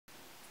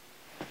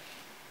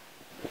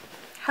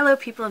Hello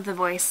people of The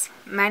Voice.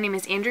 My name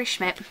is Andrea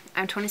Schmidt.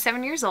 I'm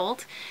 27 years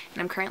old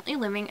and I'm currently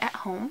living at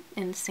home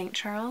in St.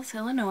 Charles,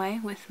 Illinois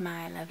with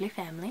my lovely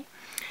family.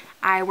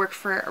 I work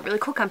for a really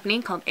cool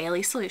company called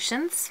Elle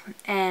Solutions,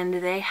 and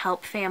they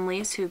help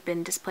families who've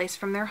been displaced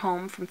from their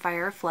home from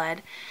fire or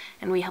flood,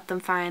 and we help them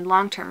find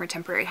long-term or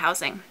temporary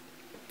housing.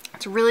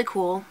 It's really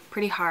cool,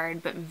 pretty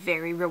hard, but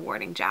very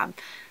rewarding job.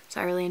 So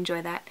I really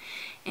enjoy that.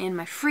 In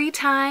my free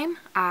time,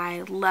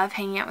 I love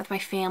hanging out with my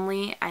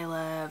family. I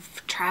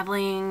love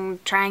traveling,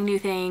 trying new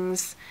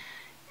things,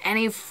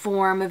 any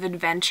form of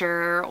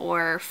adventure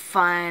or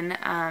fun.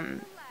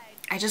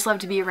 I just love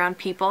to be around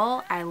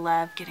people. I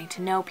love getting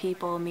to know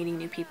people, meeting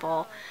new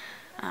people.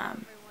 Oh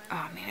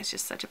man, it's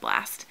just such a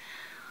blast.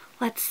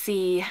 Let's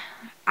see.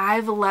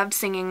 I've loved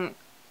singing,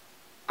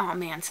 oh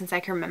man, since I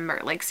can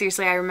remember. Like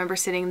seriously, I remember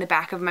sitting in the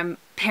back of my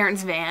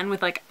parents' van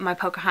with like my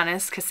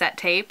Pocahontas cassette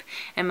tape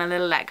and my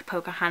little like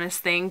Pocahontas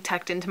thing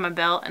tucked into my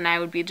belt, and I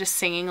would be just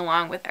singing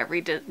along with every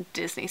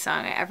Disney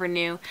song I ever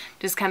knew,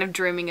 just kind of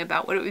dreaming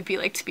about what it would be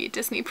like to be a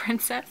Disney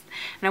princess.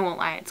 And I won't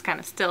lie, it's kind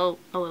of still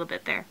a little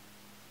bit there.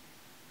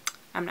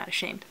 I'm not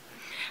ashamed.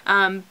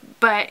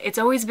 But it's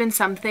always been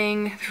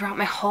something throughout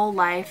my whole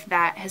life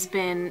that has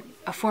been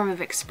a form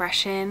of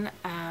expression,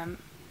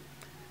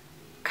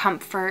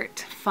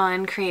 comfort,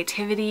 fun,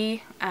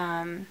 creativity.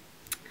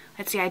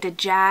 Let's see, I did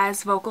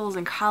jazz vocals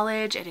in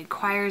college, I did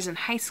choirs in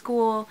high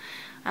school,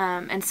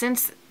 and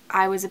since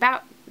I was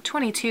about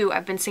 22,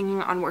 I've been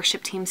singing on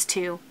worship teams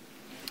too,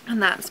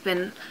 and that's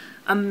been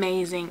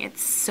amazing.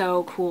 It's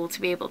so cool to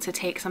be able to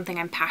take something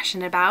I'm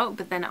passionate about,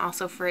 but then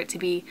also for it to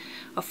be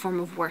a form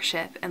of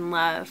worship and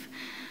love.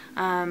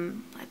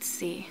 Let's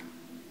see.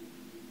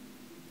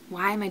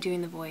 Why am I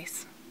doing The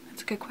Voice?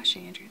 That's a good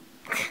question, Andrew.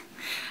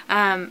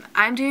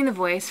 I'm doing The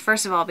Voice,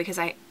 first of all, because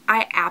I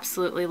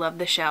absolutely love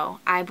the show.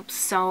 I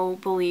so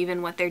believe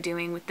in what they're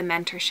doing with the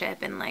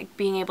mentorship and like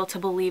being able to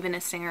believe in a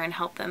singer and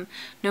help them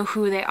know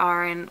who they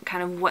are and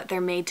kind of what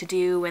they're made to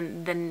do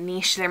and the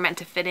niche they're meant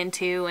to fit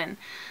into, and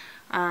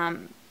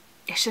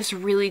it's just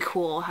really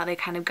cool how they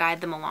kind of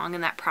guide them along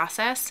in that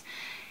process.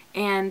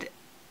 And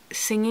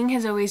singing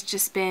has always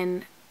just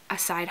been a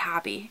side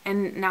hobby,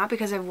 and not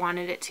because I've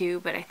wanted it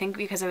to, but I think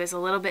because I was a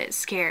little bit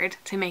scared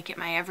to make it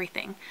my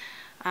everything.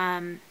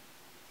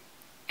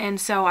 And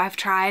so I've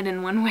tried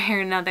in one way or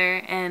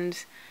another,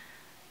 and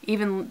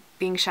even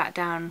being shot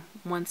down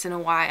once in a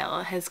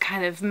while has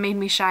kind of made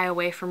me shy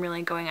away from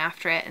really going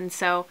after it. And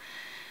so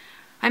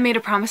I made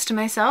a promise to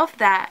myself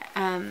that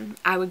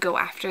I would go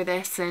after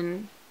this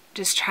and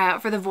just try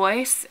out for The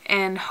Voice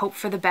and hope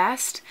for the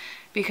best,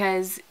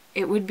 because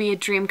it would be a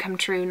dream come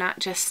true, not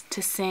just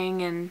to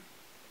sing and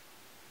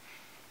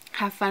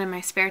have fun in my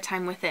spare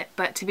time with it,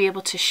 but to be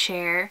able to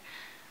share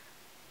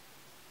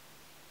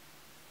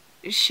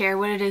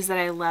what it is that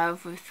I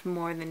love with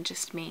more than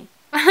just me.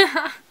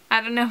 I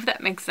don't know if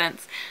that makes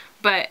sense,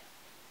 but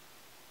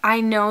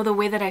I know the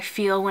way that I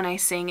feel when I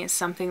sing is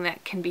something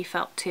that can be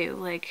felt too,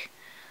 like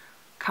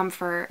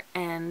comfort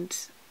and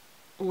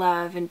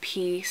love and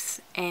peace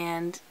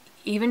and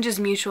even just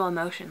mutual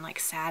emotion like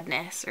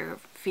sadness or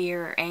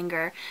fear or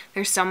anger.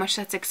 There's so much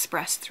that's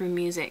expressed through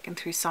music and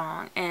through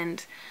song,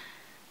 and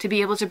to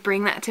be able to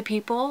bring that to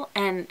people,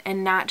 and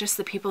not just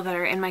the people that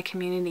are in my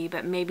community,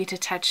 but maybe to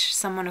touch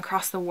someone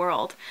across the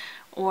world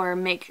or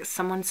make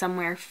someone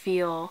somewhere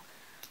feel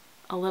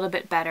a little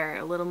bit better,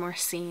 a little more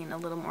seen, a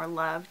little more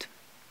loved.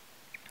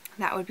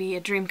 That would be a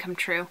dream come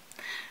true.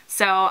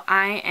 So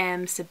I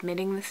am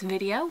submitting this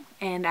video,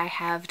 and I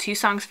have 2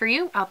 songs for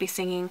you. I'll be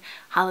singing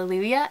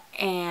Hallelujah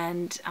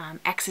and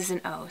Exes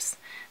and Ohs.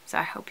 So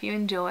I hope you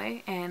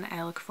enjoy, and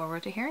I look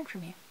forward to hearing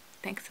from you.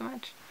 Thanks so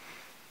much.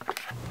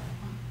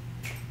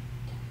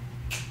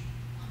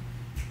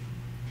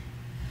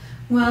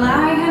 Well,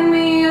 I had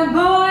me a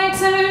boy,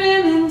 turned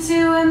him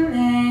into a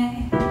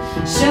man,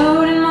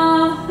 showed him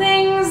all the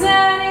things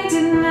that he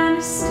didn't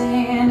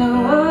understand. Oh,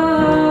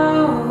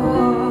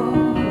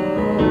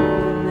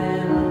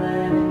 then I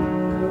let him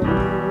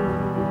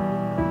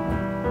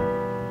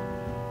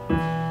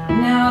go.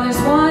 Now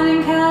there's one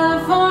in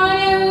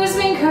California who's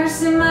been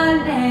cursing my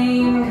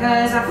name,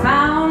 'cause I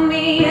found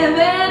me a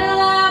better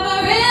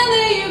lover in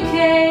the UK.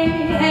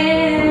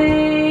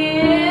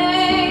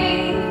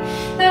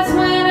 That's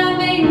when I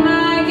made my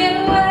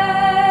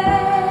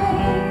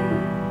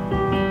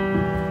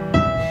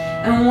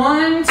and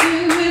 1,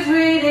 2,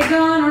 3, they're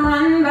gonna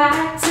run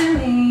back to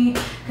me,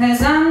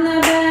 'cause I'm the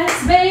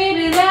best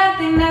baby that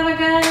they never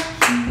got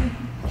to.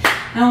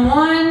 And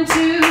 1,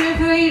 2,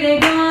 3, they're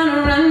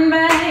gonna run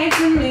back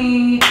to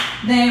me.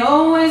 They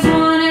always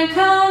wanna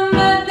come,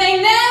 but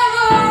they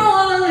never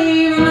wanna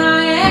leave.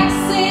 My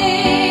exes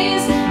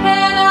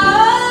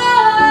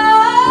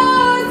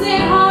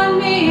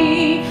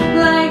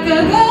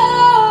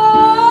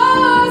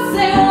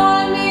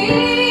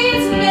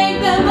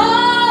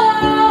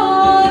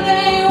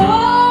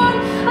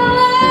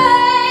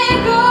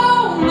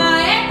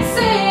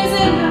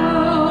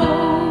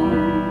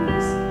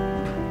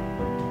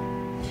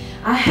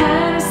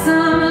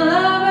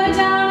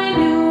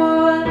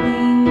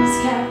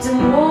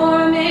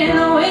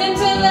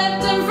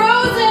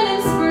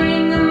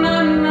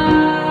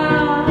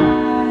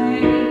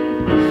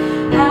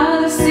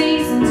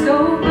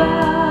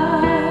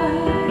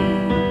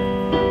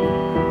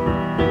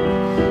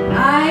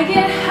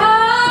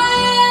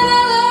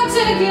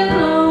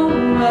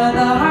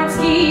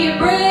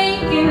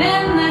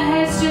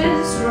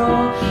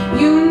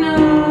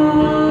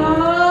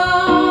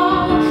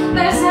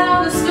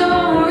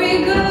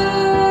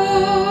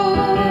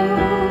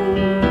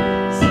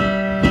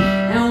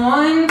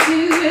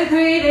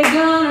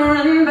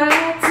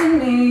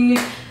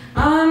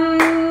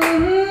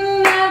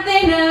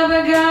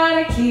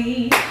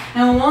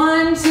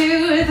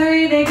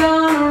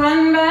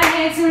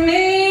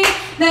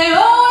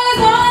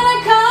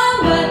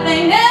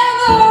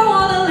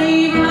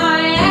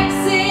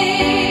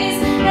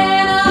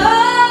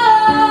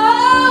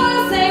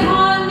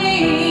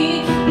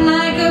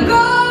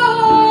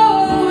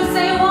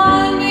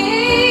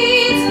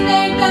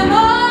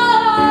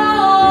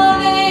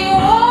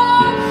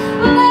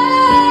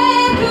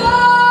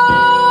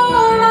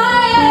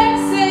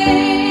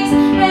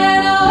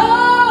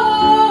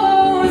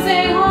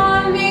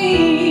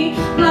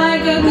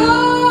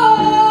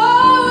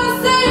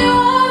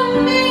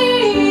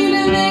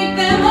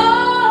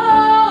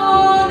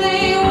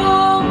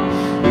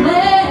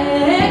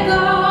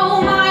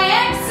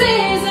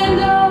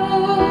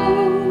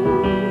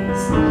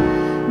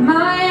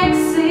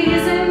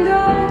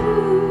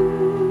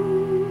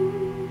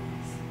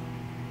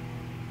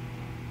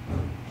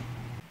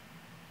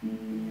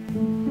you.